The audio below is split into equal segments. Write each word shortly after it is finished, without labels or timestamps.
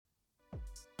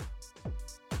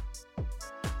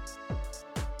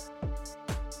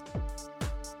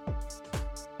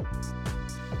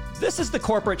This is The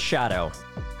Corporate Shadow.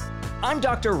 I'm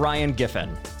Dr. Ryan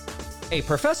Giffen, a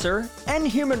professor and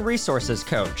human resources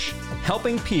coach,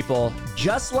 helping people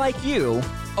just like you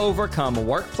overcome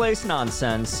workplace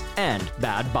nonsense and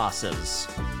bad bosses.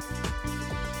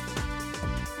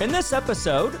 In this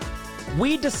episode,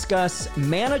 we discuss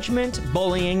management,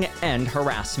 bullying, and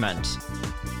harassment.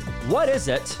 What is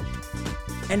it,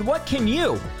 and what can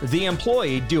you, the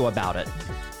employee, do about it?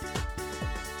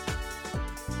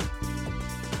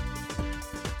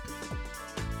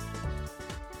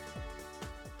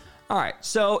 All right,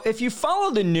 so if you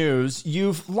follow the news,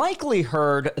 you've likely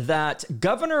heard that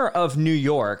Governor of New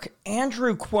York,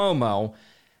 Andrew Cuomo,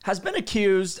 has been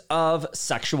accused of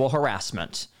sexual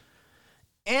harassment,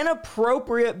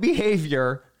 inappropriate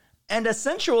behavior, and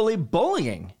essentially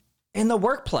bullying in the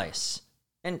workplace.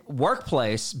 And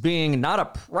workplace being not a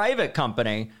private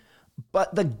company,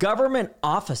 but the government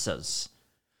offices.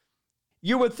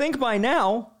 You would think by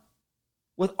now,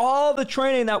 with all the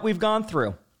training that we've gone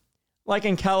through, like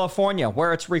in California,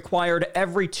 where it's required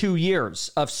every 2 years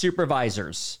of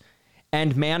supervisors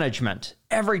and management,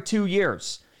 every 2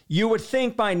 years, you would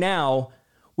think by now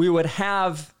we would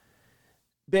have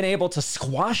been able to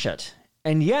squash it.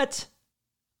 And yet,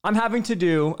 I'm having to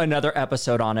do another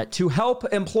episode on it to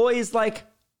help employees like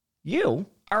you,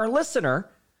 our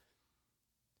listener,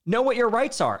 know what your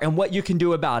rights are and what you can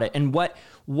do about it and what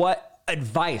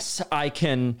advice I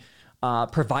can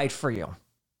provide for you.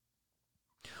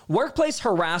 Workplace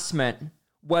harassment,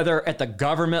 whether at the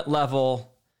government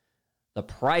level, the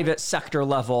private sector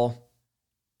level,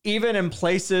 even in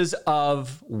places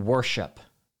of worship,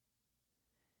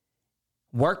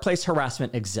 workplace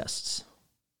harassment exists.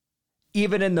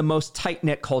 Even in the most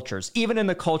tight-knit cultures, even in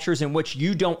the cultures in which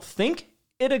you don't think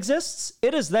it exists,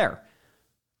 it is there.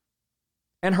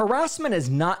 And harassment is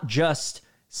not just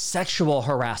sexual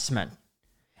harassment.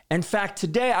 In fact,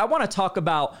 today I want to talk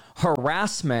about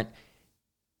harassment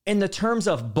in the terms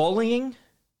of bullying,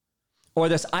 or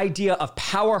this idea of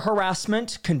power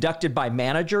harassment conducted by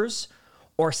managers,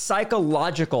 or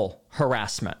psychological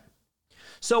harassment.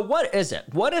 So what is it?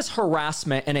 What is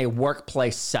harassment in a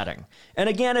workplace setting? And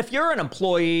again, if you're an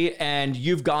employee and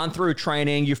you've gone through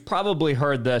training, you've probably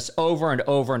heard this over and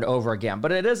over and over again,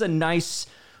 but it is a nice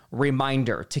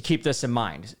reminder to keep this in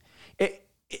mind.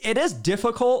 It is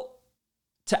difficult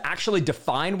to actually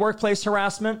define workplace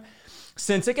harassment,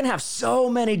 since it can have so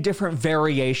many different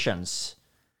variations.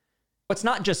 It's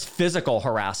not just physical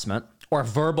harassment or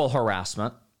verbal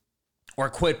harassment or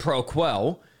quid pro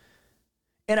quo.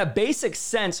 In a basic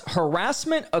sense,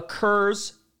 harassment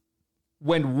occurs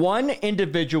when one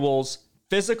individual's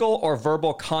physical or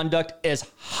verbal conduct is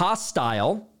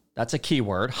hostile, that's a key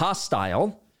word,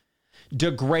 hostile,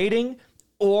 degrading,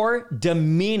 or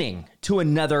demeaning to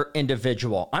another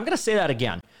individual. I'm going to say that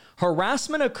again.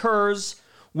 Harassment occurs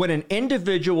when an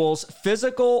individual's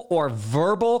physical or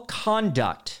verbal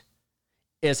conduct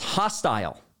is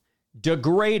hostile,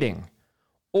 degrading,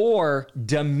 or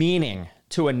demeaning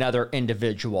to another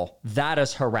individual. That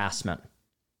is harassment.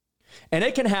 And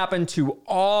it can happen to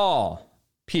all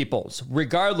peoples,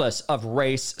 regardless of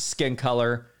race, skin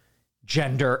color,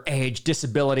 gender, age,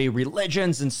 disability,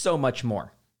 religions, and so much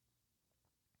more.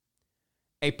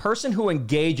 A person who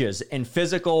engages in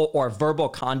physical or verbal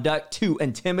conduct to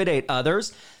intimidate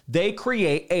others, they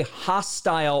create a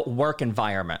hostile work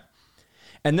environment.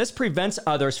 And this prevents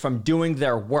others from doing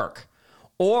their work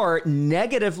or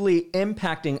negatively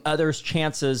impacting others'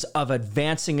 chances of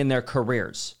advancing in their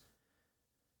careers.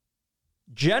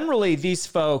 Generally, these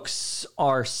folks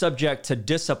are subject to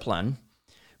discipline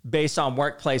based on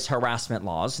workplace harassment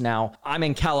laws. Now, I'm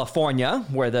in California,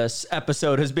 where this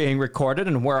episode is being recorded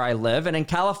and where I live. And in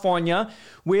California,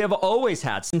 we have always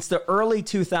had, since the early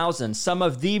 2000s, some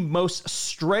of the most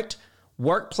strict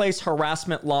workplace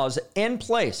harassment laws in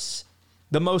place,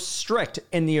 the most strict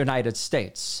in the United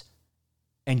States.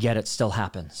 And yet it still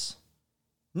happens.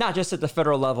 Not just at the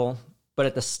federal level, but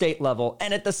at the state level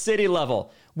and at the city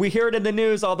level. We hear it in the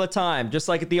news all the time, just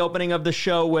like at the opening of the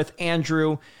show with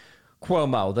Andrew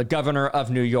Cuomo, the governor of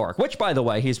New York, which, by the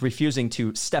way, he's refusing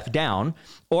to step down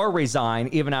or resign,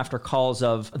 even after calls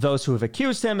of those who have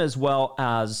accused him, as well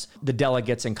as the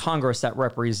delegates in Congress that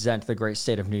represent the great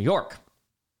state of New York.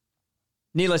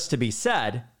 Needless to be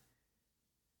said,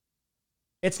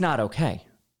 it's not okay.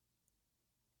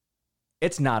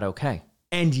 It's not okay.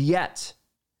 And yet,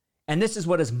 and this is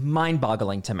what is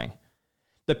mind-boggling to me,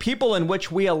 the people in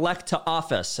which we elect to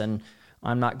office and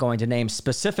I'm not going to name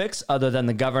specifics other than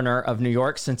the governor of New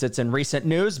York since it's in recent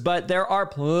news, but there are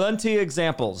plenty of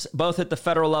examples, both at the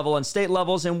federal level and state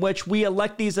levels, in which we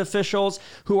elect these officials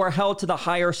who are held to the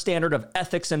higher standard of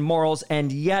ethics and morals,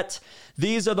 and yet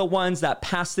these are the ones that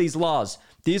pass these laws.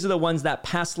 These are the ones that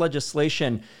pass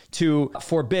legislation to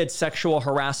forbid sexual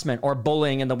harassment or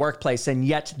bullying in the workplace, and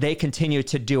yet they continue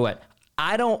to do it.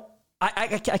 I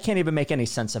can't even make any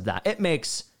sense of that. It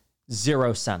makes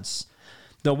zero sense.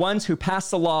 The ones who pass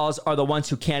the laws are the ones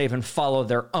who can't even follow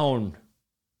their own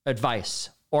advice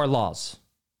or laws.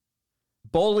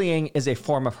 Bullying is a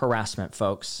form of harassment,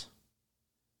 folks.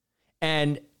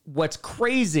 And what's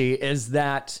crazy is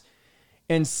that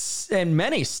in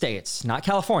many states, not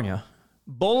California,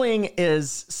 bullying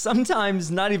is sometimes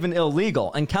not even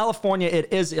illegal. In California,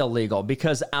 it is illegal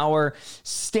because our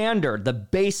standard, the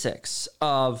basics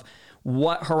of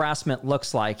what harassment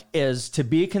looks like, is to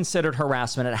be considered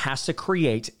harassment, it has to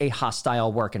create a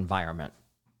hostile work environment.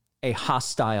 A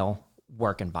hostile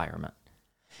work environment.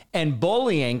 And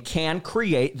bullying can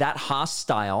create that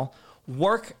hostile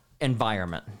work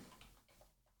environment.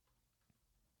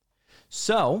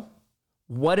 So,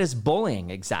 what is bullying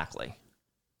exactly?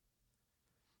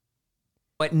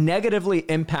 It negatively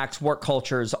impacts work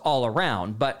cultures all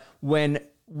around, but when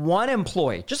one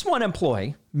employee, just one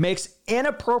employee, makes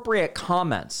inappropriate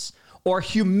comments or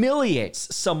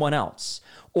humiliates someone else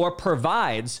or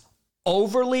provides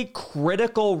overly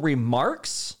critical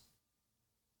remarks,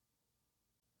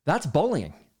 that's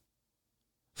bullying.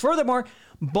 Furthermore,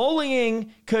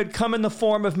 bullying could come in the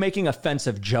form of making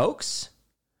offensive jokes,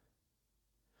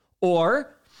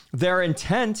 or their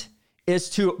intent is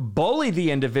to bully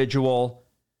the individual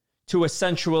to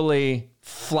essentially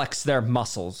flex their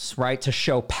muscles, right? To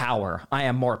show power. I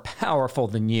am more powerful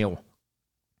than you.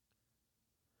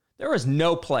 There is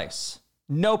no place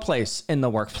in the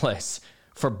workplace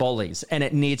for bullies, and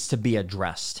it needs to be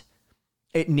addressed.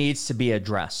 It needs to be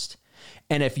addressed.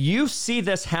 And if you see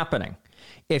this happening,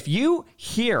 if you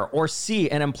hear or see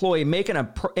an employee make an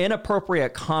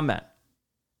inappropriate comment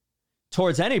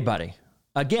towards anybody,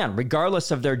 again,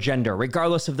 regardless of their gender,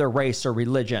 regardless of their race or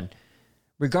religion,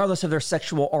 regardless of their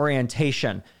sexual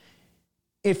orientation,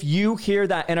 if you hear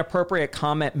that inappropriate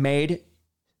comment made,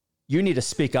 you need to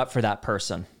speak up for that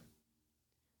person.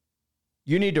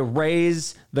 You need to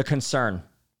raise the concern.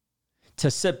 To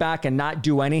sit back and not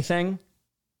do anything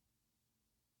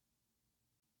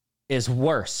is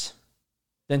worse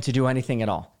than to do anything at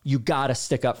all. You got to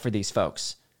stick up for these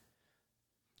folks.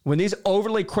 When these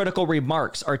overly critical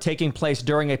remarks are taking place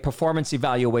during a performance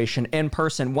evaluation in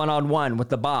person, one-on-one with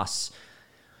the boss,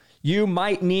 you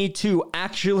might need to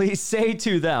actually say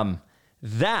to them,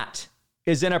 that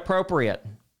is inappropriate.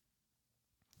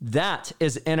 That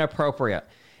is inappropriate.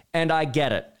 And I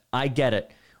get it. I get it.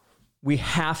 We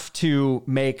have to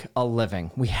make a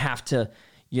living. We have to,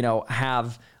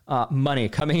 have money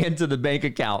coming into the bank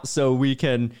account so we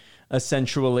can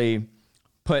essentially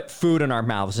put food in our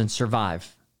mouths and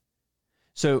survive.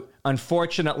 So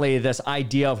unfortunately, this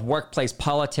idea of workplace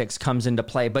politics comes into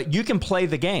play, but you can play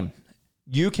the game.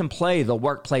 You can play the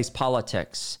workplace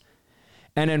politics.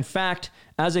 And in fact,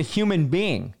 as a human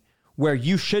being, where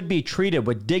you should be treated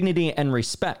with dignity and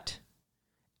respect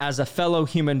as a fellow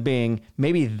human being,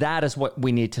 maybe that is what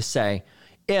we need to say.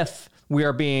 If we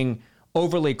are being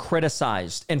overly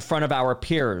criticized in front of our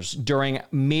peers during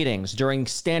meetings, during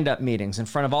stand-up meetings, in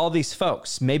front of all these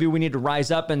folks, maybe we need to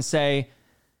rise up and say,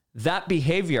 that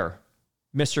behavior,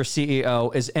 Mr.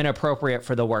 CEO, is inappropriate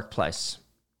for the workplace.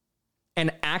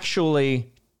 And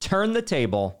actually turn the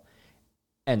table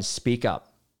and speak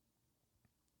up.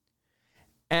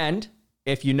 And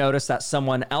if you notice that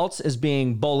someone else is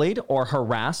being bullied or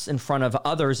harassed in front of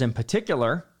others in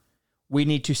particular, we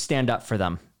need to stand up for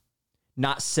them,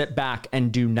 not sit back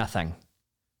and do nothing.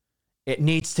 It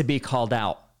needs to be called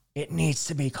out. It needs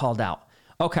to be called out.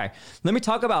 Okay, let me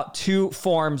talk about two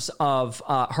forms of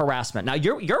harassment. Now,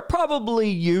 you're probably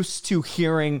used to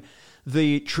hearing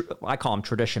I call them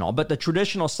traditional, but the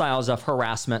traditional styles of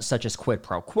harassment, such as quid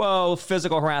pro quo,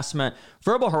 physical harassment,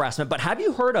 verbal harassment. But have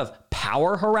you heard of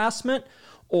power harassment?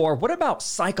 Or what about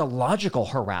psychological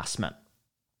harassment?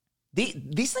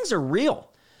 These things are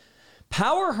real.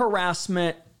 Power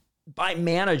harassment by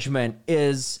management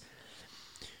is,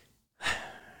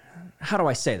 how do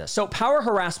I say this? So power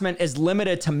harassment is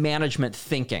limited to management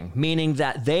thinking, meaning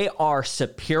that they are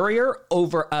superior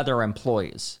over other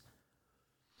employees.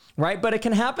 Right? But it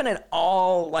can happen at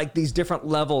all these different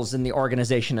levels in the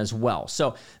organization as well.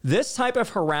 So this type of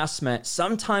harassment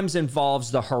sometimes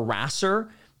involves the harasser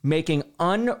making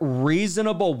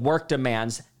unreasonable work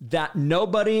demands that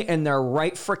nobody in their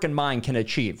right frickin' mind can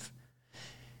achieve.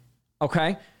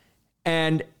 Okay.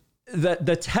 And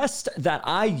the test that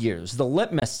I use, the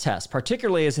litmus test,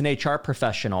 particularly as an HR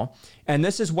professional, and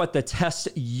this is what the test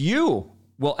you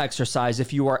will exercise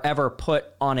if you are ever put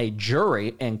on a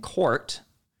jury in court,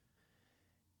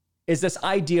 is this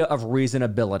idea of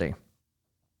reasonability.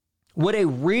 Would a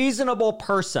reasonable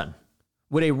person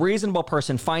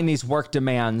find these work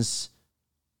demands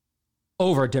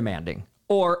over demanding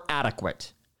or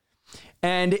adequate?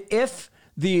 And if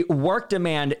the work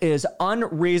demand is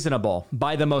unreasonable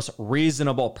by the most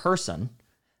reasonable person,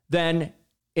 then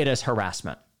it is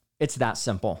harassment. It's that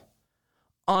simple.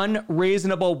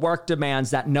 Unreasonable work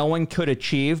demands that no one could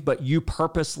achieve, but you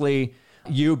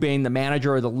being the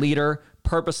manager or the leader,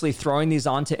 purposely throwing these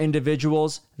onto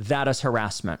individuals, that is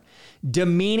harassment.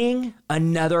 Demeaning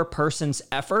another person's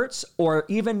efforts or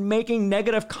even making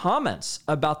negative comments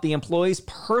about the employee's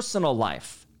personal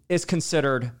life is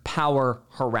considered power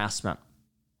harassment.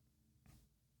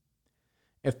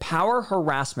 If power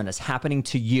harassment is happening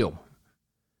to you,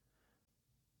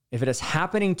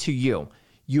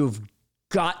 you've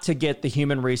got to get the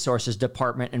human resources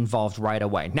department involved right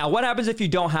away. Now, what happens if you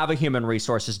don't have a human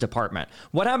resources department?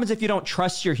 What happens if you don't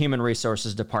trust your human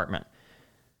resources department?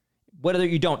 Whether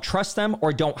you don't trust them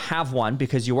or don't have one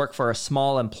because you work for a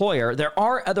small employer, there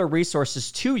are other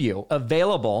resources to you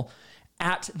available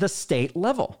at the state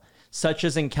level, such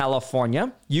as in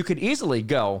California. You could easily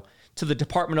go to the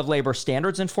Department of Labor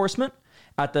Standards Enforcement.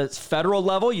 At the federal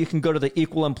level, you can go to the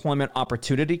Equal Employment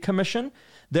Opportunity Commission.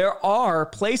 There are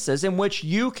places in which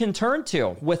you can turn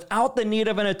to without the need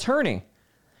of an attorney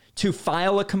to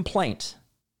file a complaint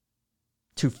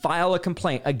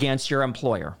against your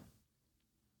employer.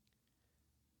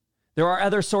 There are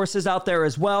other sources out there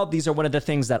as well. These are one of the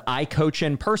things that I coach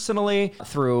in personally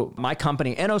through my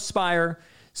company, InnoSpire.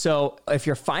 So if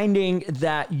you're finding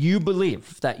that you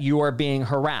believe that you are being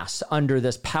harassed under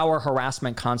this power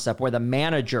harassment concept where the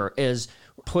manager is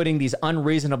putting these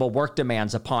unreasonable work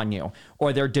demands upon you,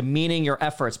 or they're demeaning your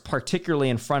efforts, particularly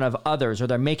in front of others, or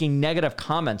they're making negative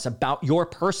comments about your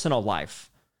personal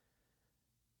life,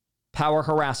 power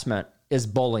harassment is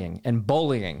bullying. And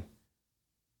bullying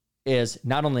is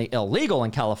not only illegal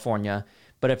in California,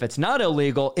 but if it's not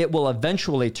illegal, it will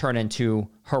eventually turn into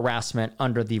harassment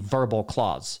under the verbal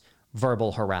clause,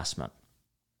 verbal harassment.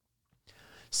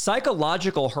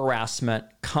 Psychological harassment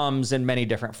comes in many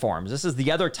different forms. This is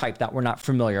the other type that we're not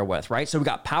familiar with, right? So we've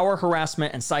got power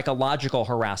harassment and psychological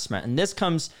harassment. And this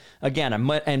comes, again,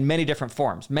 in many different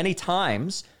forms. Many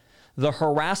times, the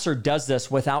harasser does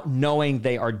this without knowing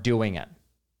they are doing it.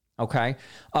 Okay?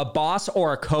 A boss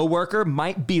or a coworker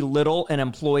might belittle an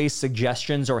employee's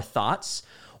suggestions or thoughts,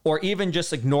 or even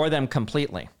just ignore them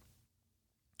completely.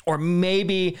 Or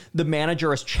maybe the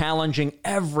manager is challenging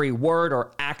every word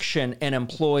or action an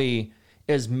employee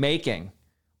is making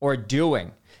or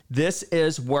doing. This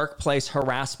is workplace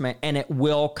harassment, and it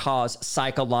will cause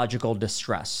psychological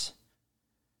distress.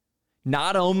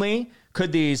 Not only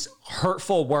could these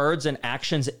hurtful words and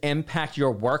actions impact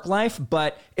your work life,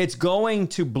 but it's going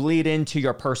to bleed into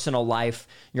your personal life,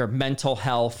 your mental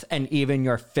health, and even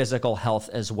your physical health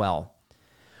as well.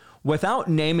 Without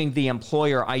naming the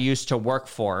employer I used to work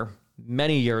for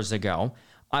many years ago,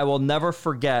 I will never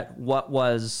forget what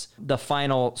was the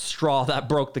final straw that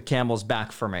broke the camel's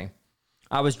back for me.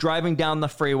 I was driving down the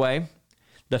freeway,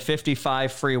 the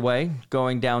 55 freeway,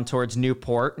 going down towards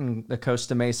Newport in the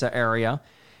Costa Mesa area.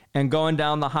 And going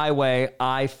down the highway,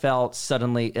 I felt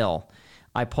suddenly ill.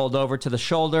 I pulled over to the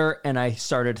shoulder and I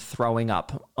started throwing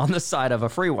up on the side of a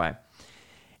freeway.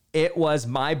 It was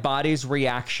my body's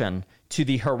reaction to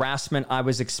the harassment I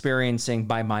was experiencing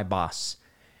by my boss.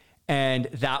 And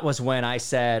that was when I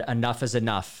said, enough is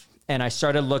enough. And I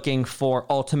started looking for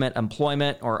ultimate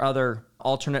employment or other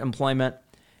alternate employment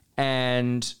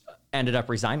and ended up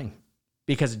resigning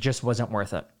because it just wasn't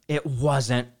worth it. It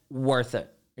wasn't worth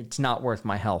it. It's not worth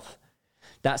my health.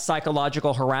 That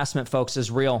psychological harassment, folks,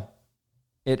 is real.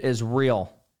 It is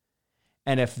real.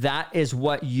 And if that is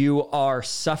what you are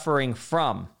suffering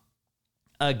from,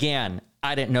 again,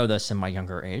 I didn't know this in my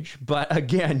younger age, but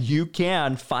again, you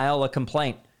can file a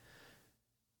complaint,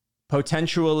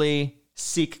 potentially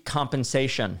seek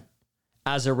compensation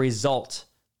as a result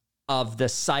of the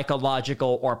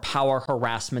psychological or power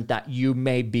harassment that you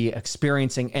may be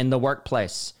experiencing in the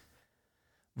workplace.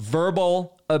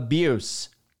 Verbal abuse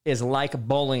is like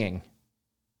bullying.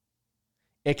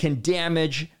 It can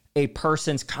damage a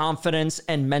person's confidence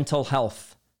and mental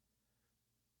health.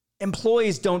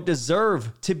 Employees don't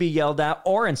deserve to be yelled at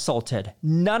or insulted.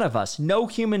 None of us, no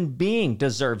human being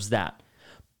deserves that.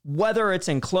 Whether it's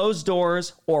in closed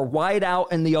doors or wide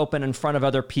out in the open in front of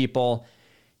other people,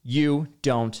 you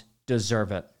don't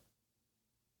deserve it.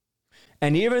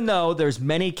 And even though there's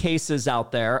many cases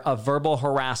out there of verbal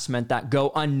harassment that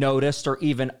go unnoticed or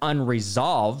even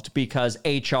unresolved because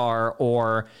HR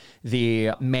or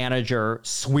the manager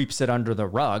sweeps it under the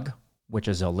rug, which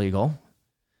is illegal,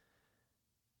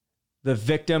 the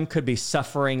victim could be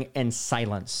suffering in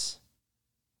silence.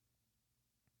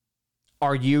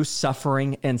 Are you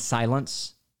suffering in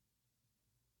silence?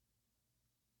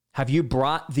 Have you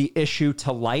brought the issue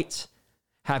to light?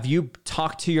 Have you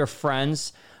talked to your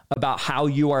friends about how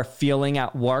you are feeling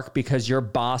at work because your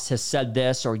boss has said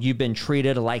this or you've been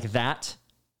treated like that?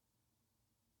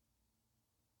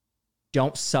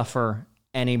 Don't suffer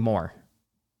anymore.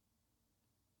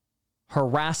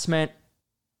 Harassment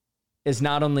is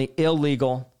not only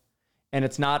illegal, and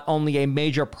it's not only a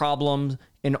major problem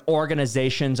in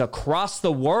organizations across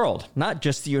the world, not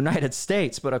just the United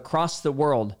States, but across the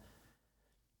world,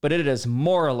 but it is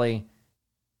morally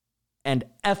and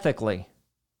ethically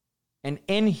and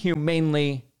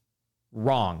inhumanely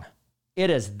wrong. It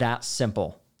is that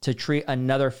simple to treat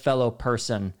another fellow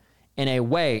person in a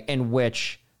way in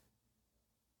which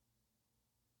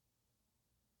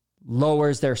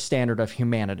lowers their standard of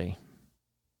humanity.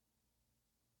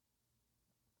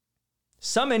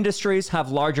 Some industries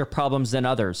have larger problems than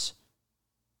others,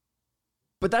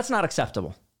 but that's not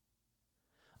acceptable.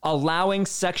 Allowing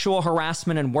sexual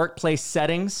harassment in workplace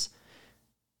settings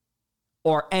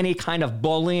or any kind of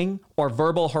bullying or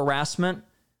verbal harassment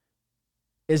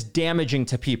is damaging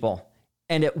to people,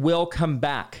 and it will come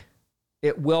back.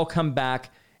 It will come back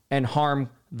and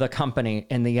harm the company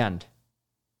in the end.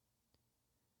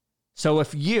 So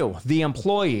if you, the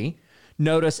employee,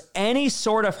 notice any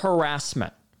sort of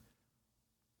harassment,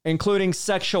 including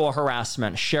sexual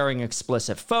harassment, sharing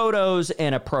explicit photos,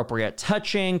 inappropriate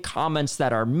touching, comments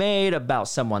that are made about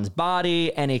someone's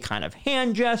body, any kind of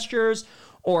hand gestures,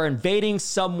 or invading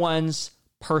someone's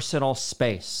personal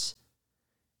space.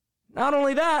 Not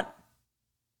only that,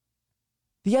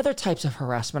 the other types of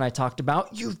harassment I talked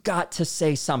about, you've got to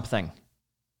say something.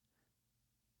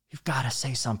 You've got to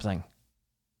say something.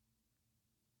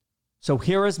 So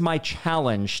here is my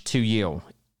challenge to you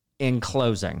in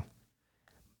closing.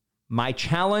 My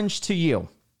challenge to you.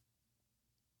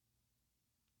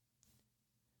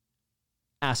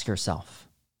 Ask yourself,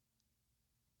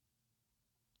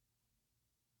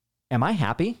 am I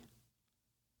happy?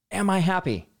 Am I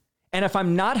happy? And if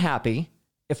I'm not happy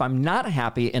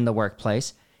in the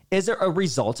workplace, is it a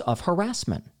result of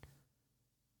harassment?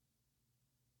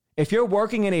 If you're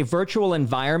working in a virtual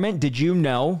environment, did you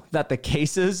know that the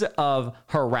cases of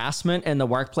harassment in the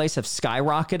workplace have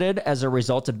skyrocketed as a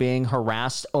result of being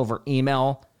harassed over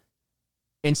email,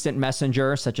 instant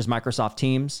messenger, such as Microsoft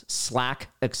Teams, Slack,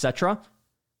 etc.?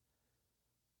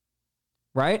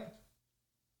 Right?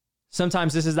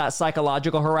 Sometimes this is that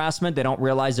psychological harassment. They don't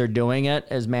realize they're doing it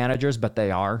as managers, but they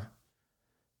are.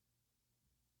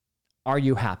 Are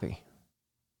you happy?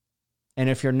 And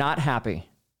if you're not happy,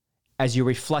 as you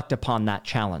reflect upon that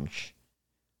challenge,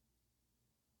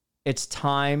 it's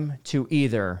time to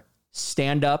either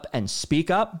stand up and speak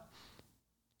up,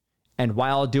 and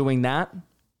while doing that,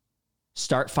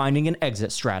 start finding an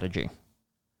exit strategy.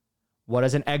 What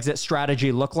does an exit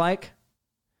strategy look like?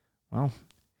 Well,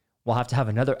 we'll have to have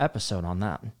another episode on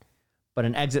that. But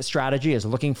an exit strategy is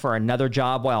looking for another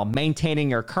job while maintaining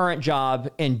your current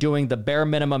job and doing the bare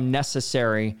minimum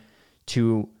necessary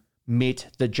to meet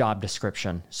the job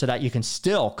description so that you can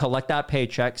still collect that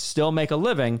paycheck, still make a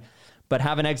living, but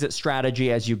have an exit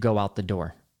strategy as you go out the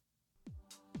door.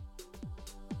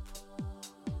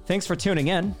 Thanks for tuning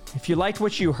in. If you liked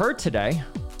what you heard today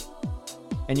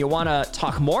and you want to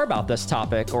talk more about this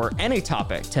topic or any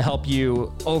topic to help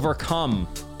you overcome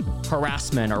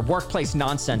harassment or workplace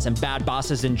nonsense and bad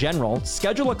bosses in general,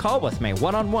 schedule a call with me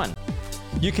one-on-one.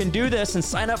 You can do this and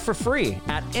sign up for free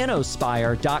at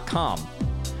innospire.com.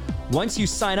 Once you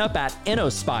sign up at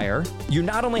InnoSpire, you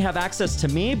not only have access to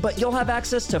me, but you'll have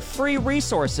access to free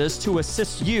resources to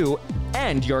assist you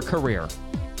and your career.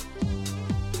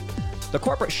 The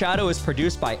Corporate Shadow is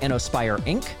produced by InnoSpire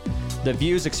Inc. The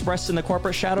views expressed in the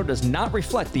Corporate Shadow does not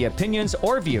reflect the opinions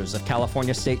or views of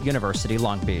California State University,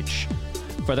 Long Beach.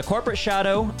 For the Corporate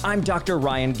Shadow, I'm Dr.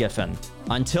 Ryan Giffen.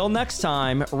 Until next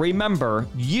time, remember,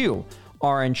 you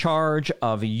are in charge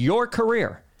of your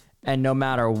career. And no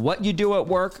matter what you do at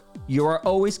work, you are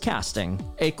always casting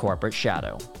a corporate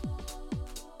shadow.